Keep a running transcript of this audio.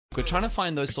We're trying to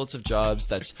find those sorts of jobs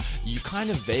that you kind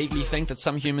of vaguely think that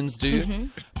some humans do,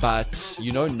 but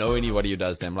you don't know anybody who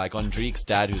does them. Like Andriek's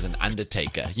dad, who's an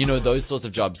undertaker. You know, those sorts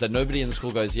of jobs that nobody in the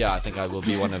school goes, yeah, I think I will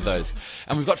be one of those.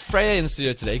 And we've got Freya in the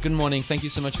studio today. Good morning. Thank you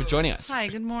so much for joining us. Hi,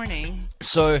 good morning.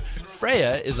 So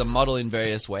Freya is a model in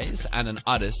various ways and an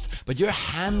artist, but you're a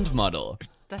hand model.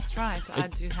 That's right. I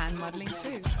do hand modeling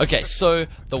too. Okay, so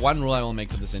the one rule I will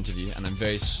make for this interview, and I'm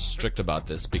very strict about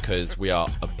this because we are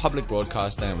a public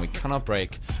broadcaster and we cannot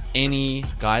break any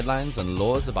guidelines and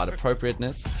laws about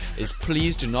appropriateness, is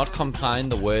please do not combine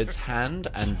the words hand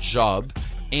and job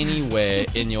anywhere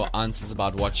in your answers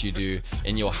about what you do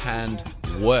in your hand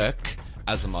work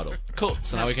as a model. Cool.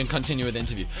 So now we can continue with the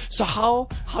interview. So how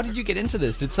did you get into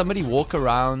this? Did somebody walk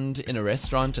around in a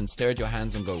restaurant and stare at your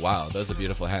hands and go, wow, those are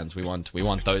beautiful hands. We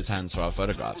want those hands for our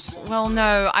photographs? Well,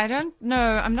 no, I don't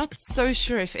know. I'm not so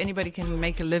sure if anybody can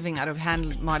make a living out of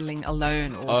hand modeling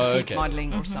alone or feet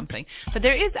modeling or something. But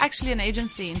there is actually an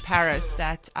agency in Paris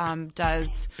that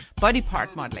does body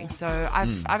part modeling. So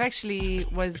I've actually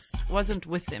wasn't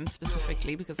with them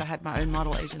specifically because I had my own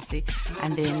model agency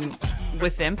and then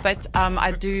with them. But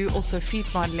I do also feet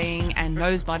modeling and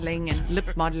nose modeling and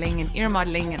lip modeling and ear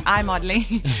modeling and eye modeling.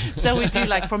 So we do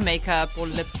like for makeup or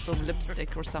lips or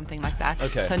lipstick or something like that.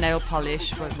 Okay. So nail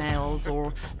polish for nails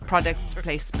or product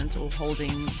placement or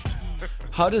holding.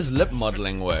 How does lip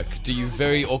modeling work? Do you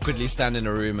very awkwardly stand in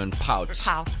a room and pout?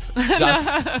 Pout.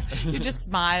 Just You just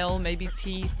smile, maybe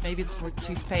teeth, maybe it's for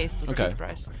toothpaste or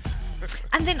toothbrush.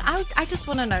 And then I just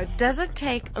want to know, does it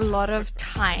take a lot of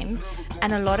time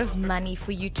and a lot of money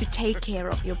for you to take care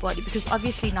of your body? Because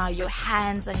obviously now your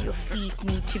hands and your feet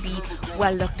need to be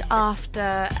well looked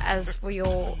after, as for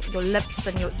your lips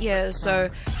and your ears.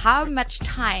 So how much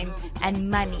time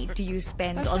and money do you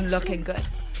spend on looking good?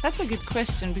 That's a good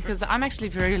question because I'm actually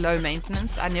very low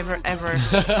maintenance. I never ever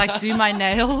like do my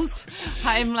nails.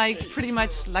 I'm like pretty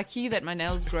much lucky that my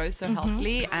nails grow so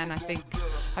healthily, and I think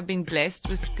I've been blessed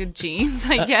with good genes,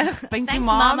 I guess. Thank you,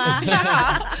 Mom.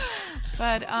 Mama.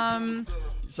 But you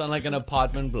sound like an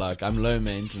apartment block. I'm low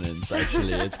maintenance,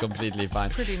 actually. It's completely fine.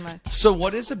 pretty much. So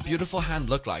what does a beautiful hand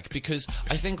look like? Because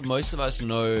I think most of us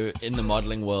know in the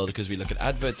modeling world, because we look at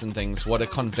adverts and things, what a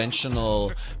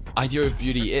conventional idea of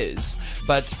beauty is.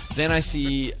 But then I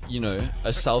see,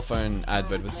 a cell phone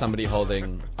advert with somebody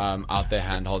holding out their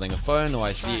hand holding a phone, or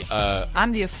I see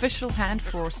I'm the official hand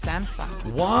for Samsung.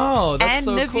 Wow, that's and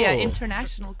so Nivea cool.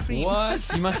 International Cream. What?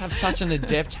 You must have such an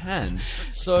adept hand.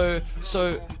 So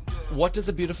what does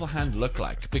a beautiful hand look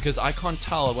like? Because I can't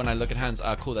tell when I look at hands,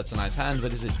 cool, that's a nice hand,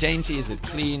 but is it dainty? Is it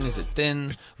clean? Is it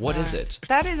thin? What is it?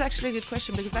 That is actually a good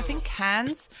question because I think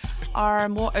hands are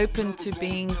more open to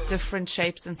being different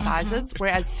shapes and sizes,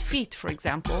 whereas feet, for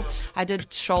example, I did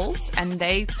Scholl's and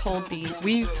they told me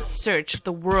we've searched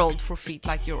the world for feet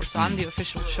like yours. So I'm the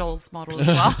official Scholl's model as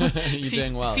well. You're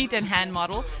doing well. Feet and hand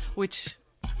model, which,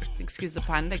 excuse the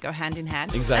pun, they go hand in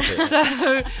hand. Exactly.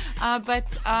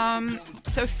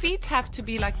 So feet have to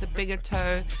be like the bigger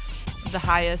toe, the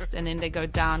highest, and then they go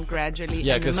down gradually.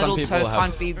 Yeah, and the because some middle people toe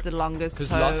can't be the longest toe.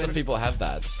 Because lots of people have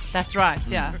that. That's right,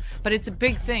 yeah. But it's a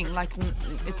big thing. Like,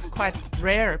 it's quite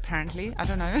rare, apparently. I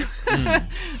don't know.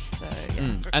 So,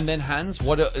 yeah. And then hands,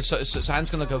 so hands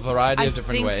can look a variety of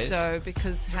different ways? I think so,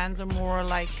 because hands are more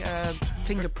like a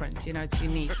fingerprint, it's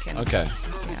unique. And, okay.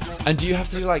 Yeah. And do you have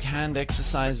to do like hand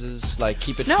exercises, like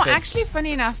keep it No, fit? actually,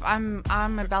 funny enough, I'm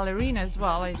a ballerina as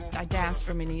well. I danced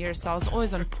for many years, so I was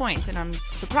always on point, and I'm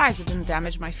surprised it didn't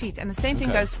damage my feet. And the same thing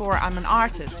goes for, I'm an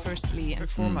artist, firstly and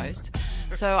foremost.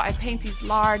 So I paint these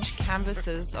large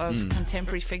canvases of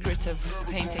contemporary figurative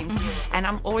paintings, and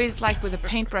I'm always like with a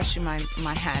paintbrush in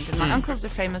my hand. And my uncle's a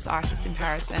famous artist in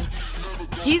Paris, and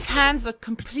his hands are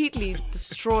completely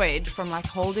destroyed from like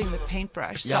holding the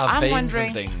paintbrush. Yeah, so I'm veins wondering,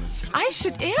 and things. I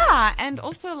should, and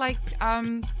also like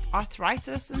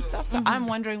arthritis and stuff. So I'm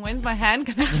wondering, when's my hand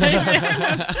gonna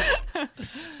fade in?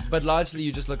 But largely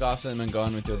you just look after them and go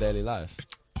on with your daily life.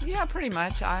 Yeah, pretty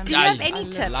much. Do you have any I'm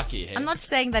tips? lucky here. I'm not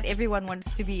saying that everyone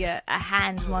wants to be a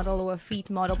hand model or a feet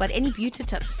model, but any beauty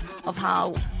tips of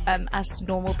how us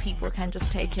normal people can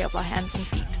just take care of our hands and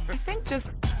feet? I think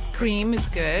just cream is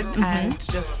good and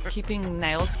just keeping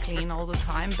nails clean all the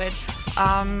time. But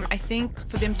I think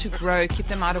for them to grow, keep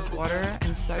them out of water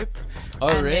and soap. Oh,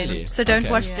 And really? So don't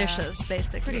wash Yeah. dishes,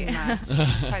 basically. Pretty much.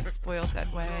 Quite spoiled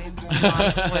that way. My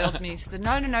mom spoiled me. She said,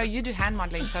 no, you do hand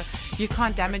modeling, so you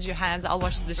can't damage your hands. I'll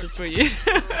wash the dishes for you.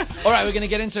 All right, we're going to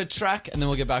get into a track and then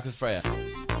we'll get back with Freya.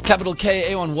 Capital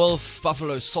K, A1 Wolf,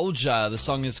 Buffalo Soldier. The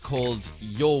song is called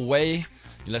Your Way.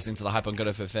 You're listening to the Hype on Good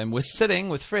FM. We're sitting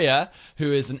with Freya,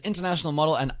 who is an international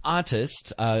model and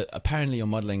artist. Apparently your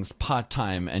modeling's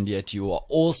part-time, and yet you are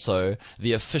also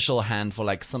the official hand for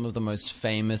like some of the most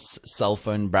famous cell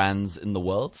phone brands in the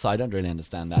world. So I don't really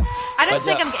understand that. I don't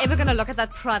think I'm ever going to look at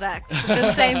that product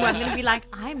the same way. I'm going to be like,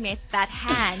 I met that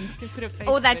hand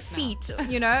or that feet,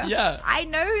 you know? Yeah. I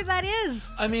know who that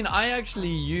is. I mean, I actually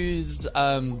use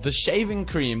the shaving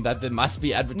cream that must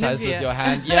be advertised Nivea. with your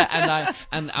hand. Yeah,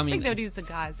 and I mean, I think they would use the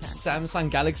guys. Samsung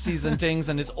Galaxies and things,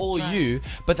 and it's all you.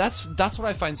 But that's what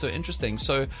I find so interesting.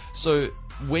 So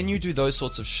when you do those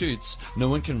sorts of shoots, no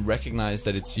one can recognize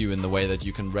that it's you in the way that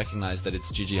you can recognize that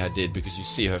it's Gigi Hadid because you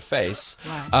see her face.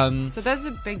 Right. So those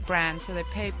are big brands, so they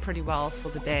pay pretty well for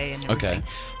the day and everything. Okay.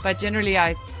 But generally,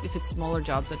 if it's smaller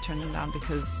jobs, I turn them down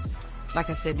because, like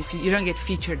I said, if you don't get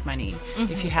featured money,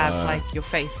 if you have like your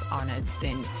face on it,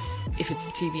 then if it's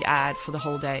a TV ad for the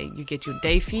whole day, you get your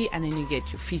day fee and then you get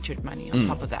your featured money on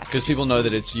top of that. Because people know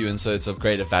that it's you, and so it's of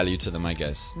greater value to them, I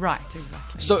guess. Right,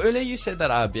 exactly. So earlier you said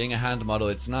that being a hand model,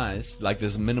 it's nice. Like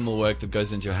there's minimal work that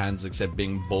goes into your hands except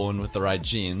being born with the right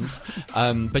genes.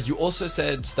 But you also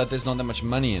said that there's not that much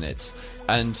money in it,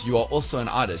 and you are also an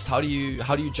artist. How do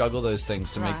you juggle those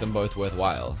things to make them both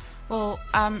worthwhile? Well,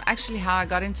 actually how I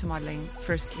got into modeling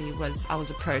firstly was I was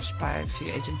approached by a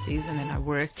few agencies, and then I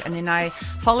worked, and then I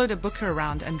followed a booker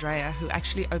around, Andrea, who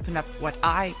actually opened up what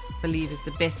I believe is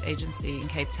the best agency in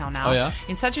Cape Town now. Oh, yeah?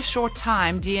 In such a short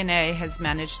time, DNA has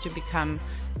managed to become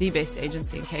the best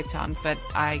agency in Cape Town, but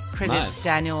I credit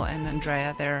Daniel and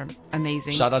Andrea. They're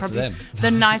amazing. Shout out to them. The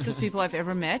nicest people I've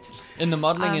ever met. In the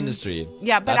modeling industry.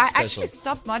 Yeah, but That's I special. actually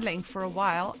stopped modeling for a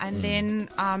while, and then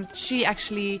she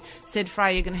actually said,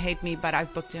 Freya, you're going to hate me, but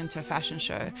I've booked you into a fashion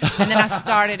show. And then I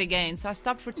started again. So I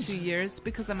stopped for 2 years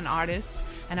because I'm an artist,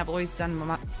 and I've always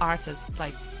done art as,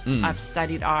 like, I've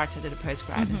studied art. I did a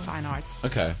postgrad in fine arts.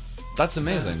 Okay. That's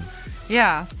amazing.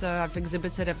 Yeah, so I've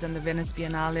exhibited. I've done the Venice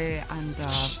Biennale and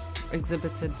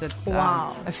exhibited at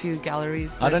a few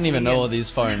galleries. I don't even know all these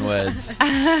foreign words. They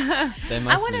must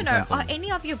I want to mean know, something. are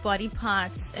any of your body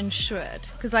parts insured?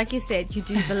 Because like you said, you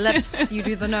do the lips, you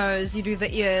do the nose, you do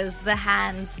the ears, the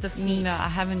hands, the feet. No, I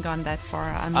haven't gone that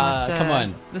far. I'm not come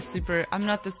on. I'm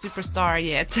not the superstar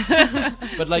yet.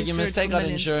 But like you must Insured take for out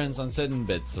millions. insurance on certain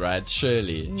bits, right?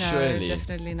 Surely. No, Surely.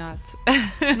 definitely not.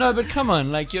 No, but come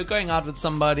on, like you're going out with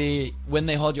somebody, when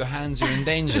they hold your hands, you're in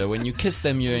danger. When you kiss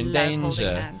them, you're in Love holding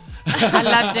danger. hands. I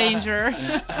love danger.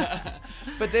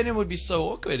 But then it would be so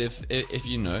awkward if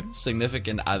you know,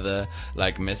 significant other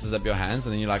like messes up your hands,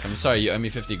 and then you're like, I'm sorry, you owe me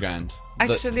 50 grand.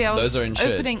 Actually, I those was are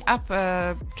insured. opening up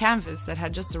a canvas that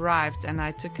had just arrived, and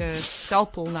I took a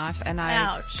scalpel knife and I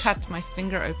Ouch. cut my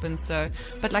finger open.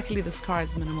 But luckily the scar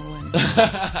is minimal. And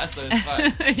So it's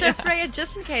fine. So Freya,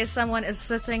 just in case someone is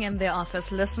sitting in their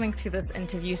office listening to this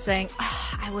interview saying,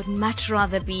 I would much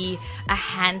rather be a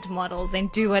hand model than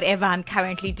do whatever I'm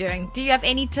currently doing, do you have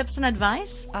any tips and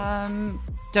advice?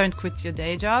 don't quit your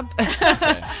day job.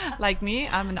 Like me,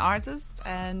 I'm an artist,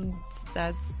 and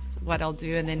that's what I'll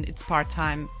do. And then it's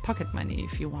part-time pocket money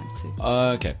if you want to.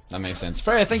 Okay, that makes sense.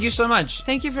 Freya, thank you so much.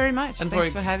 Thank you very much. And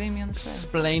Thanks for having me on the show.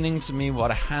 Explaining to me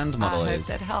what a hand model I hope is.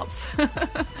 that helps.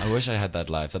 I wish I had that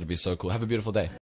life. That'd be so cool. Have a beautiful day.